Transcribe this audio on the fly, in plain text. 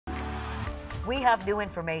We have new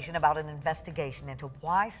information about an investigation into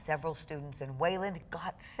why several students in Wayland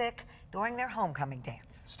got sick during their homecoming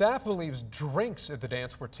dance. Staff believes drinks at the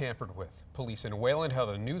dance were tampered with. Police in Wayland held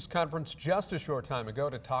a news conference just a short time ago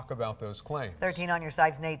to talk about those claims. 13 on your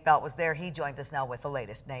side's Nate Belt was there. He joins us now with the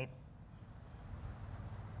latest. Nate.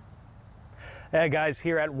 Hey guys,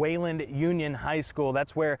 here at Wayland Union High School,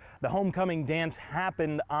 that's where the homecoming dance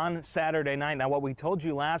happened on Saturday night. Now, what we told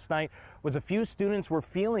you last night was a few students were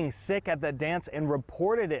feeling sick at the dance and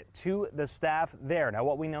reported it to the staff there. Now,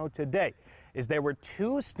 what we know today is there were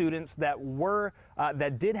two students that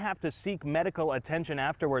did have to seek medical attention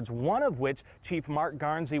afterwards, one of which Chief Mark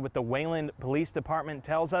Garnsey with the Wayland Police Department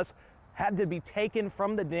tells us had to be taken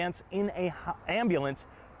from the dance in an ambulance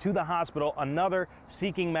to the hospital, another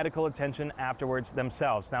seeking medical attention afterwards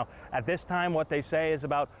themselves. Now, at this time, what they say is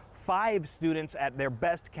about 5 students at their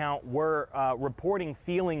best count were reporting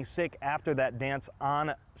feeling sick after that dance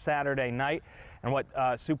on Saturday night. And what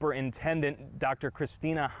Superintendent Dr.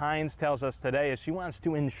 Christina Hines tells us today is she wants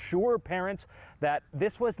to ensure parents that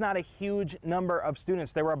this was not a huge number of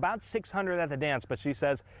students. There were about 600 at the dance, but she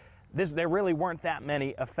says there really weren't that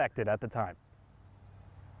many affected at the time.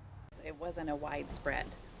 It wasn't a widespread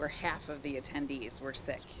where half of the attendees were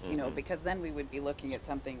sick, you know, because then we would be looking at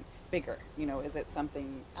something bigger. You know, is it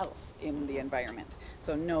something else in the environment?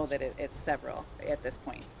 So know that it's several at this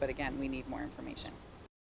point, but again, we need more information.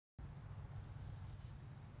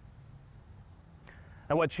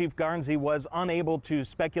 And what Chief Garnsey was unable to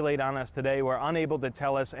speculate on us today, were unable to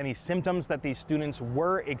tell us any symptoms that these students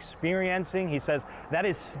were experiencing. He says that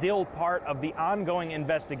is still part of the ongoing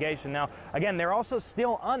investigation. Now, again, they're also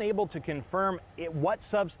still unable to confirm what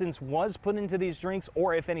substance was put into these drinks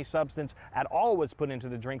or if any substance at all was put into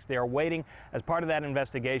the drinks. They are waiting, as part of that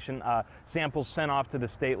investigation, samples sent off to the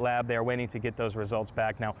state lab. They are waiting to get those results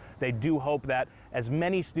back. Now, they do hope that as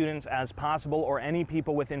many students as possible or any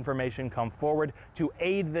people with information come forward to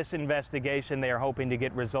aid this investigation. They are hoping to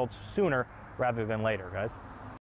get results sooner rather than later, guys.